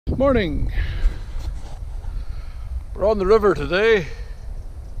Morning. We're on the river today.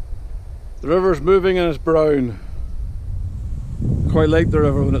 The river's moving and it's brown. Quite like the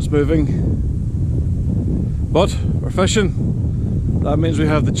river when it's moving. But we're fishing. That means we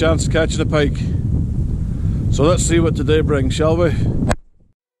have the chance of catching a pike. So let's see what today brings, shall we?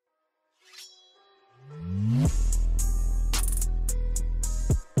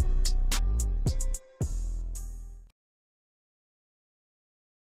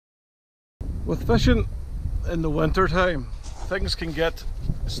 With fishing in the winter time, things can get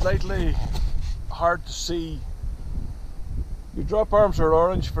slightly hard to see. Your drop arms are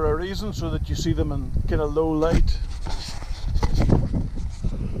orange for a reason, so that you see them in kind of low light.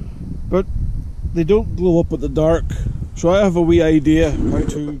 But they don't glow up at the dark. So I have a wee idea how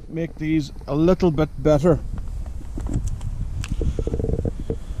to make these a little bit better.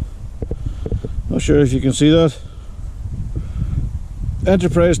 Not sure if you can see that.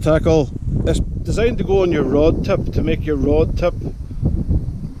 Enterprise tackle. It's designed to go on your rod tip to make your rod tip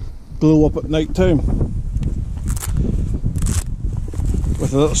glow up at night time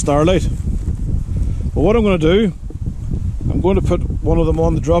with a little starlight. But what I'm going to do, I'm going to put one of them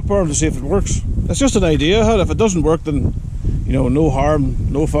on the drop arm to see if it works. It's just an idea. If it doesn't work, then you know, no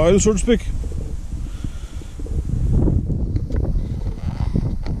harm, no foul, so to speak.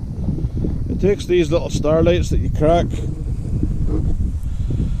 It takes these little starlights that you crack.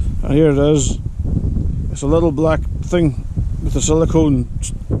 And here it is. It's a little black thing with a silicone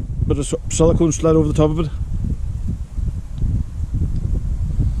slid over the top of it.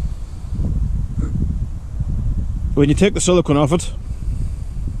 When you take the silicone off it,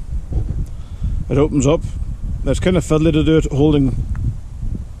 it opens up. It's kind of fiddly to do it holding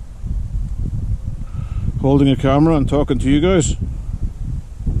a camera and talking to you guys.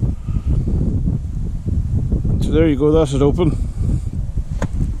 So there you go, that's it open.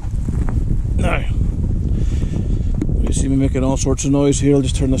 Now, you see me making all sorts of noise here. I'll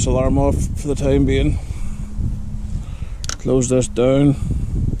just turn this alarm off for the time being. Close this down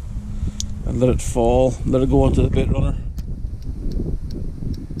and let it fall. Let it go onto the bait runner.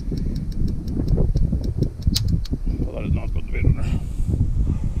 Well, let it not go on the bait runner.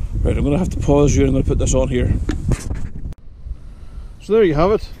 Right, I'm going to have to pause here and I'm going to put this on here. So there you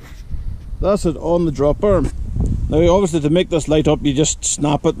have it. That's it on the drop arm. Now obviously to make this light up you just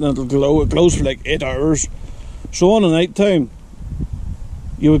snap it and it'll glow. It glows for like 8 hours. So on a night time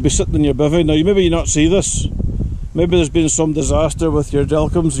you would be sitting in your bivvy. Now maybe you not see this. Maybe there's been some disaster with your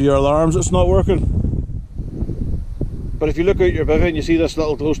delcoms or your alarms, it's not working. But if you look out your bivvy and you see this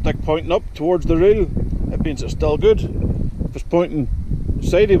little glow stick pointing up towards the reel, it means it's still good. If it's pointing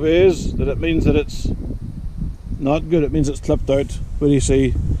sideways, then it means that it's not good. It means it's clipped out, where you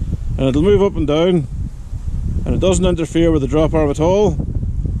see. And it'll move up and down. And it doesn't interfere with the drop arm at all.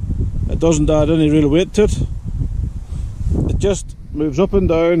 It doesn't add any real weight to it. It just moves up and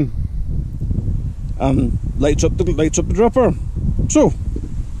down and lights up the drop arm. So,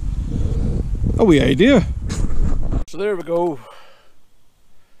 a wee idea. So there we go.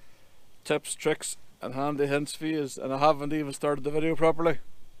 Tips, tricks and handy hints for you, and I haven't even started the video properly.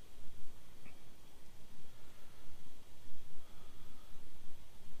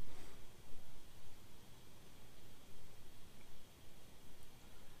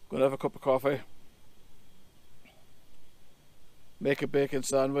 Gonna have a cup of coffee, make a bacon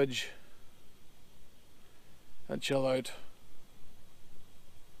sandwich and chill out.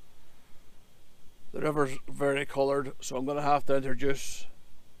 The river's very coloured, so I'm gonna have to introduce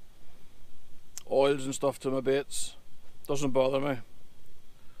oils and stuff to my baits. Doesn't bother me.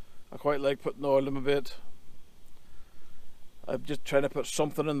 I quite like putting oil in my bait. I'm just trying to put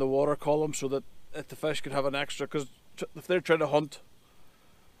something in the water column so that if the fish can have an extra, because if they're trying to hunt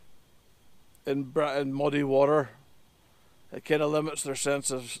in muddy water, it kind of limits their sense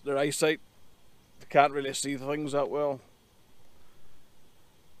of their eyesight. They can't really see things that well.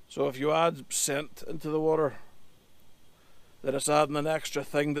 So if you add scent into the water, then it's adding an extra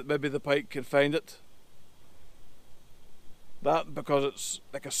thing that maybe the pike can find it. That, because it's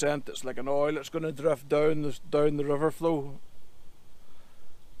like a scent, it's like an oil, it's going to drift down the river flow,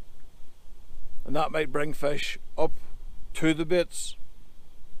 and that might bring fish up to the baits.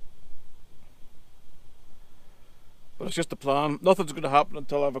 But it's just a plan. Nothing's going to happen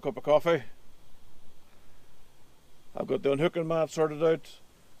until I have a cup of coffee. I've got the unhooking mat sorted out.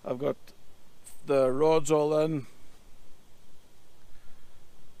 I've got the rods all in.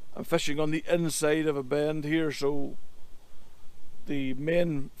 I'm fishing on the inside of a bend here, so the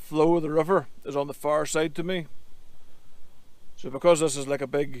main flow of the river is on the far side to me. So because this is like a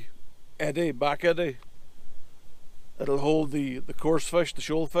big eddy, back eddy, It'll hold the coarse fish, the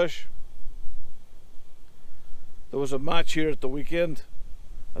shoal fish. There was a match here at the weekend,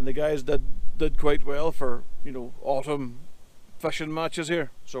 and the guys did quite well for, you know, autumn fishing matches here.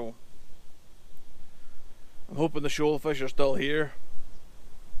 So I'm hoping the shoal fish are still here,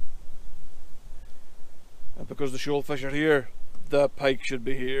 and because the shoal fish are here, the pike should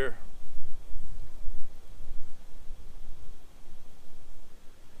be here.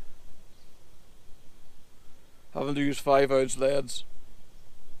 Having to use 5-ounce leads,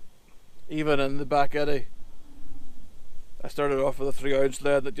 even in the back eddy. I started off with a 3-ounce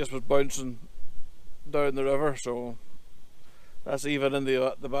lead that just was bouncing down the river, so that's even in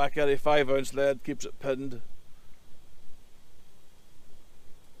the back eddy. 5-ounce lead keeps it pinned.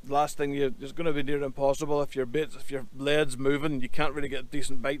 Last thing, it's going to be near impossible if your lead's moving. You can't really get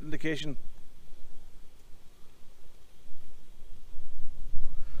decent bite indication.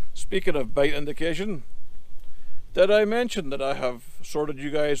 Speaking of bite indication, did I mention that I have sorted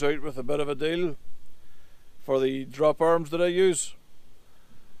you guys out with a bit of a deal for the drop arms that I use?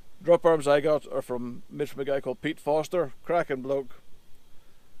 Drop arms I got are made from a guy called Pete Foster, cracking bloke.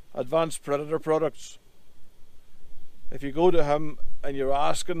 Advanced Predator Products. If you go to him and you're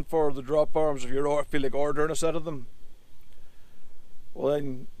asking for the drop arms, if you feel like ordering a set of them, well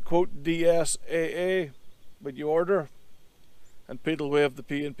then quote DSAA when you order, and Pete will waive the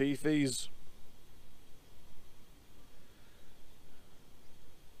P&P fees.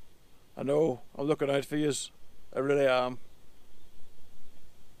 I know, I'm looking out for yous. I really am.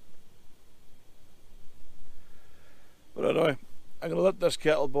 But anyway, I'm going to let this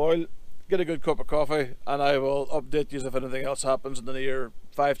kettle boil, get a good cup of coffee, and I will update you if anything else happens in the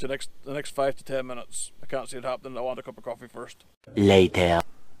next 5 to 10 minutes. I can't see it happening. I want a cup of coffee first. Later.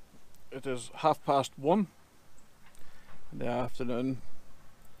 It is 1:30 in the afternoon.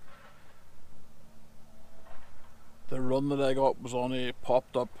 The run that I got was on a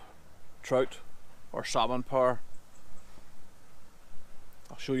popped up trout or salmon par.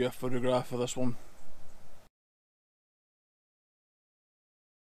 I'll show you a photograph of this one.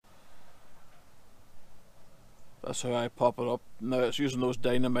 That's how I pop it up. Now it's using those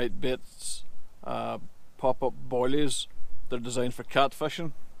dynamite baits, pop-up boilies. They're designed for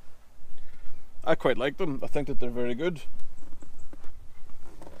catfishing. I quite like them. I think that they're very good.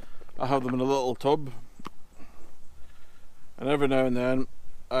 I have them in a little tub, and every now and then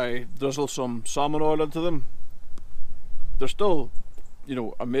I drizzle some salmon oil into them. They're still, you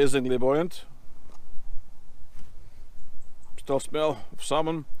know, amazingly buoyant. Still smell of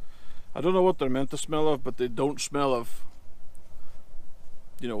salmon. I don't know what they're meant to smell of, but they don't smell of,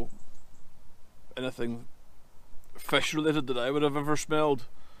 you know, anything fish related that I would have ever smelled.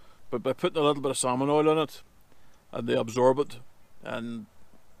 But by putting a little bit of salmon oil in it, and they absorb it and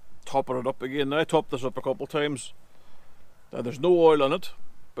topping it up again. Now I topped this up a couple times. Now there's no oil in it,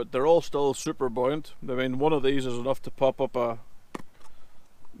 but they're all still super buoyant. I mean, one of these is enough to pop up a, I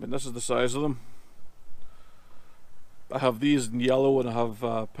mean, this is the size of them. I have these in yellow and I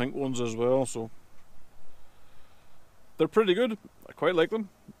have pink ones as well, so they're pretty good. I quite like them.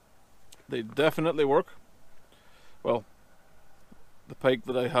 They definitely work. Well, the pike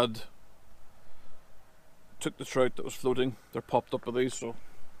that I had took the trout that was floating. They're popped up with these, so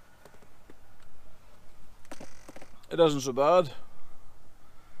it isn't so bad.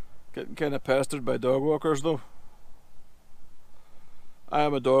 Getting kind of pestered by dog walkers though. I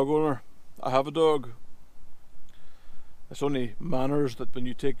am a dog owner. I have a dog. It's only manners that when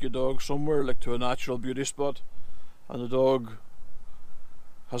you take your dog somewhere, like to a natural beauty spot, and the dog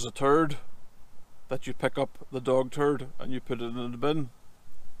has a turd, that you pick up the dog turd and you put it in the bin.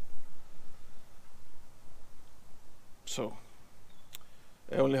 So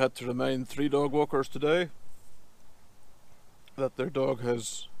I only had to remind 3 dog walkers today that their dog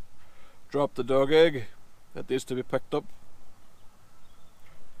has dropped the dog egg that needs to be picked up.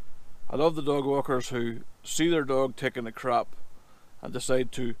 I love the dog walkers who see their dog taking a crap and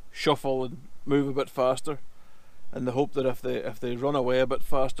decide to shuffle and move a bit faster, in the hope that if they run away a bit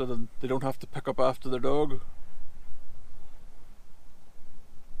faster, then they don't have to pick up after their dog.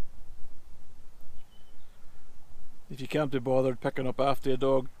 If you can't be bothered picking up after a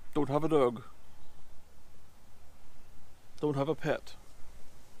dog, don't have a dog. Don't have a pet.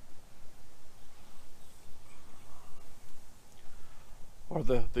 Or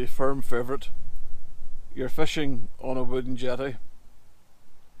the firm favourite, you're fishing on a wooden jetty.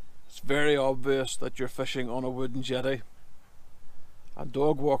 It's very obvious that you're fishing on a wooden jetty. A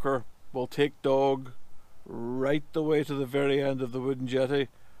dog walker will take dog right the way to the very end of the wooden jetty,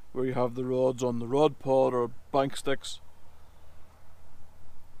 where you have the rods on the rod pod or bank sticks,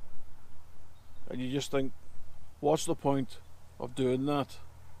 and you just think, What's the point of doing that?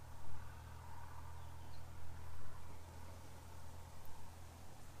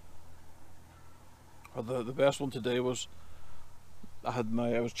 Or the best one today was I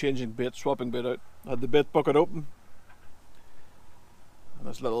was changing bait, swapping bait out. I had the bait bucket open, and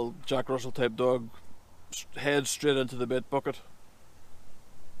this little Jack Russell type dog heads straight into the bait bucket.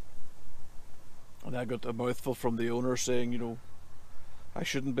 And I got a mouthful from the owner saying, you know, I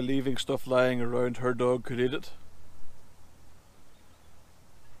shouldn't be leaving stuff lying around, her dog could eat it.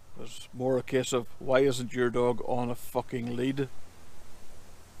 It was more a case of, why isn't your dog on a fucking lead?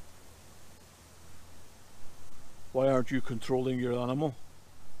 Why aren't you controlling your animal?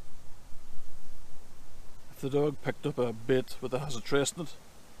 If the dog picked up a bait that has a trace in it,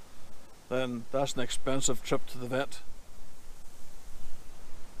 then that's an expensive trip to the vet.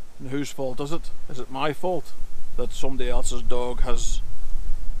 And whose fault is it? Is it my fault that somebody else's dog has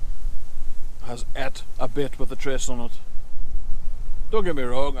ate a bait with a trace on it? Don't get me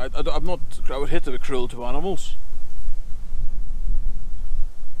wrong, I would hate to be cruel to animals,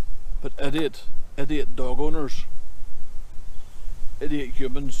 but idiot dog owners, idiot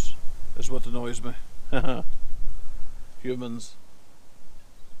humans is what annoys me. Humans.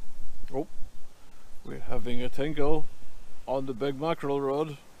 Oh, we're having a tinkle on the big mackerel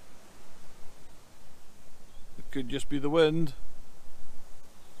rod. It could just be the wind.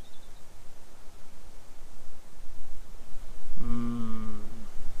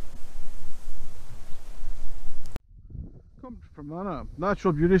 Come from a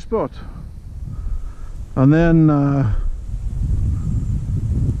natural beauty spot, and then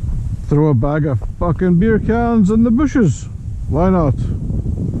throw a bag of fucking beer cans in the bushes. Why not?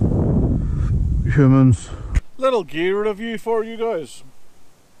 Humans. Little gear review for you guys.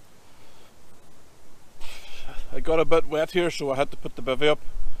 I got a bit wet here, so I had to put the bivvy up,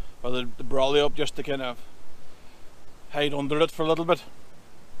 or the brolly up, just to kind of hide under it for a little bit.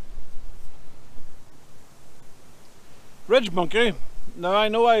 Ridge Monkey. Now I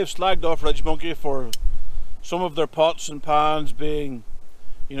know I have slagged off Ridge Monkey for some of their pots and pans being,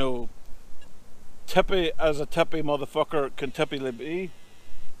 you know, tippy as a tippy motherfucker can tippily be.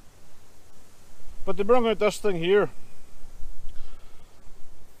 But they brought out this thing here.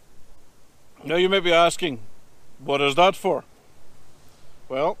 Now you may be asking, what is that for?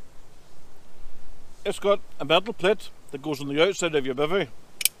 Well, it's got a metal plate that goes on the outside of your bivvy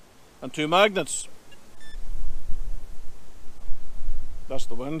and two magnets. That's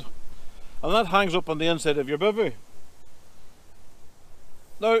the wind. And that hangs up on the inside of your bivvy.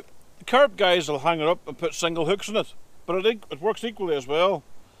 Now, the carp guys will hang it up and put single hooks in it, but it works equally as well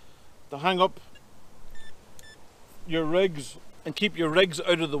to hang up your rigs and keep your rigs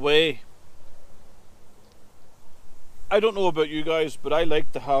out of the way. I don't know about you guys, but I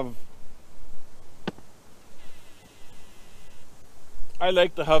like to have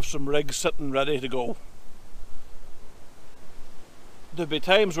some rigs sitting ready to go. There'll be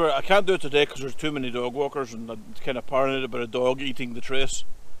times where I can't do it today because there's too many dog walkers and I'm kind of paranoid about a dog eating the trace.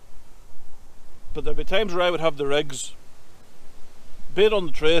 But there'll be times where I would have the rigs, bait on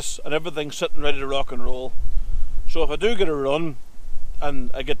the trace and everything sitting ready to rock and roll. So if I do get a run and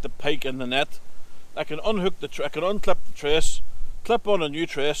I get the pike in the net, I can unhook I can unclip the trace, clip on a new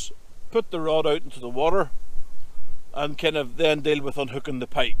trace, put the rod out into the water, and kind of then deal with unhooking the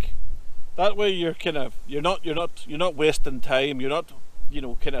pike. That way you're not wasting time. You're not, you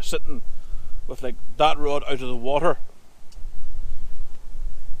know, kind of sitting with like that rod out of the water.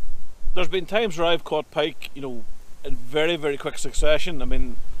 There's been times where I've caught pike, you know, in very, very quick succession. I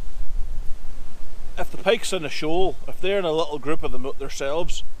mean, if the pike's in a shoal, if they're in a little group of them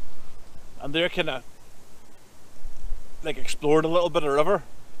themselves, and they're kind of like exploring a little bit of river,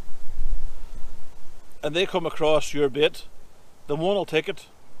 and they come across your bait, then one will take it,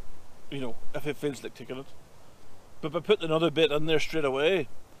 you know, if it feels like taking it. But by putting another bait in there straight away,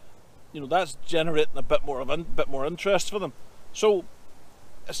 you know, that's generating a bit more interest for them. So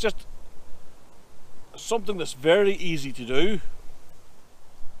it's just something that's very easy to do.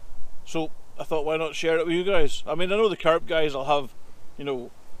 So I thought, why not share it with you guys? I mean, I know the carp guys will have, you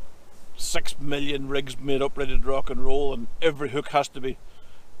know, 6 million rigs made up ready to rock and roll, and every hook has to be,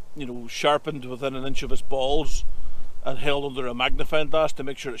 you know, sharpened within an inch of its balls and held under a magnifying glass to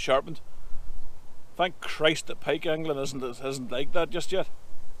make sure it's sharpened. Thank Christ that pike angling isn't like that just yet.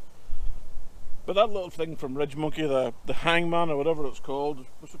 But that little thing from Ridge Monkey, the hangman or whatever it's called,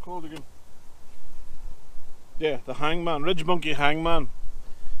 what's it called again? Yeah, the hangman, Ridge Monkey hangman.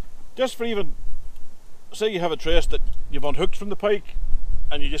 Just for even, say you have a trace that you've unhooked from the pike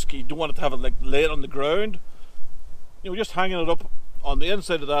and you don't want it to have it like laid on the ground, you know, just hanging it up on the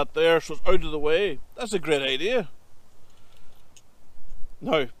inside of that there, so it's out of the way. That's a great idea.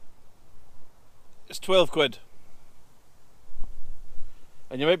 Now, it's 12 quid.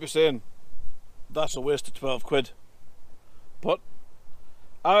 And you might be saying, that's a waste of 12 quid. But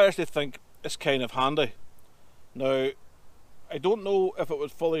I actually think it's kind of handy. Now, I don't know if it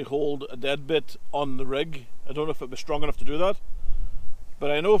would fully hold a dead bit on the rig. I don't know if it was strong enough to do that.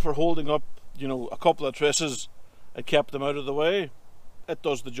 But I know for holding up, you know, a couple of traces and kept them out of the way, it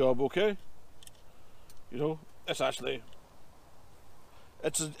does the job okay. You know, it's actually,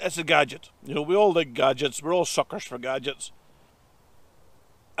 it's a gadget. You know, we all like gadgets. We're all suckers for gadgets.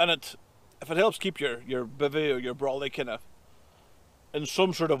 And if it helps keep your bivvy or your brolly kind of in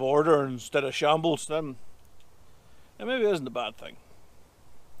some sort of order instead of shambles, then it maybe isn't a bad thing.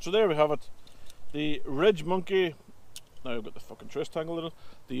 So there we have it. The Ridge Monkey. Now I've got the fucking trace tangle in it.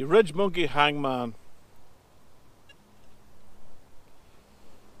 The Ridge Monkey Hangman.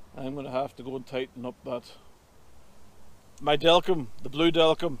 I'm going to have to go and tighten up that. My Delcom, the blue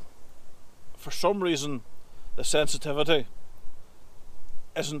Delcom, for some reason the sensitivity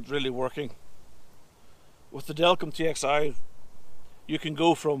isn't really working. With the Delcom TXI, you can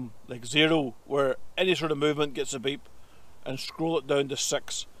go from like 0, where any sort of movement gets a beep, and scroll it down to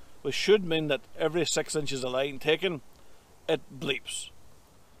 6, which should mean that every 6 inches of line taken, it bleeps.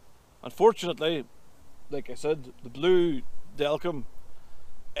 Unfortunately, like I said, the blue Delcom,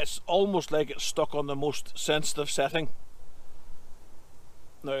 it's almost like it's stuck on the most sensitive setting.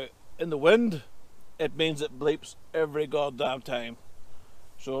 Now, in the wind, it means it bleeps every goddamn time.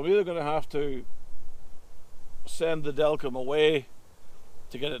 So I'm either going to have to send the Delcom away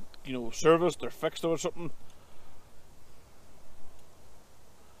to get it, you know, serviced or fixed or something,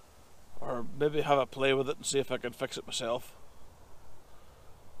 or maybe have a play with it and see if I can fix it myself.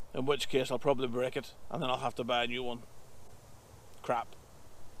 In which case I'll probably break it and then I'll have to buy a new one. Crap.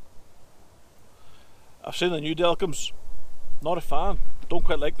 I've seen the new Delcoms. Not a fan. Don't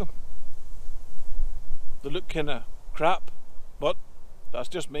quite like them. They look kinda crap, but that's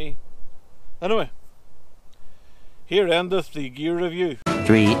just me. Anyway, here endeth the gear review.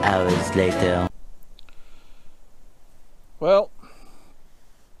 3 hours later. Well,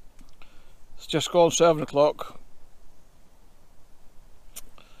 it's just gone 7 o'clock.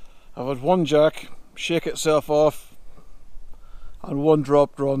 I've had one jack shake itself off and one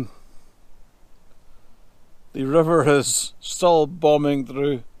dropped run. The river is still bombing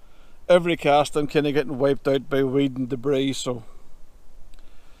through. Every cast I'm kind of getting wiped out by weed and debris, so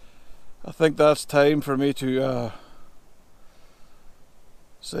I think that's time for me to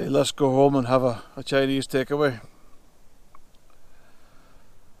say let's go home and have a Chinese takeaway.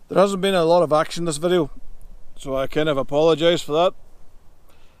 There hasn't been a lot of action in this video, so I kind of apologise for that.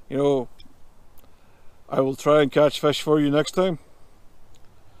 You know, I will try and catch fish for you next time.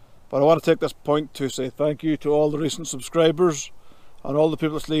 But I want to take this point to say thank you to all the recent subscribers and all the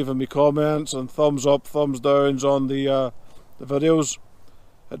people that's leaving me comments and thumbs up, thumbs downs on the videos.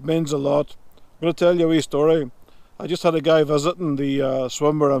 It means a lot. I'm going to tell you a wee story. I just had a guy visiting the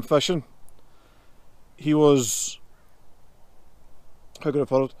swim where I'm fishing. He was, how can I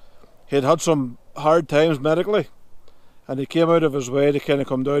put it, he had had some hard times medically, and he came out of his way to kind of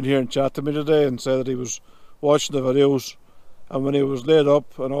come down here and chat to me today and say that he was watching the videos, and when he was laid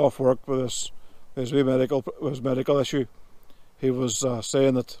up and off work with his medical issue, he was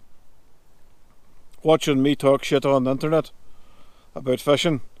saying that watching me talk shit on the internet about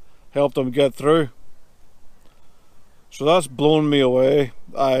fishing helped him get through. So that's blown me away.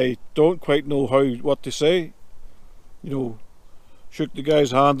 I don't quite know what to say. You know, shook the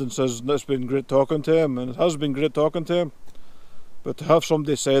guy's hand and says it's been great talking to him, and it has been great talking to him. But to have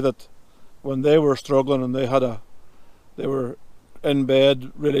somebody say that when they were struggling and they were in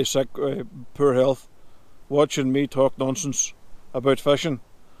bed, really sick, poor health, watching me talk nonsense about fishing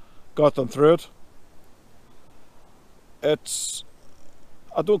got them through it.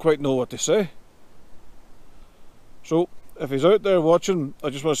 I don't quite know what to say. So if he's out there watching, I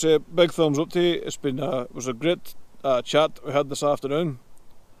just want to say a big thumbs up to you. It was a great chat we had this afternoon,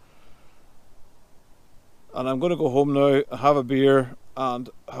 and I'm going to go home now, have a beer and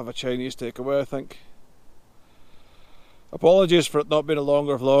have a Chinese takeaway, I think. Apologies for it not being a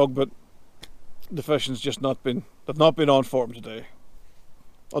longer vlog, but the fishing's just not been on form today.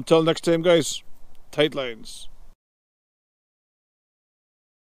 Until next time guys, tight lines.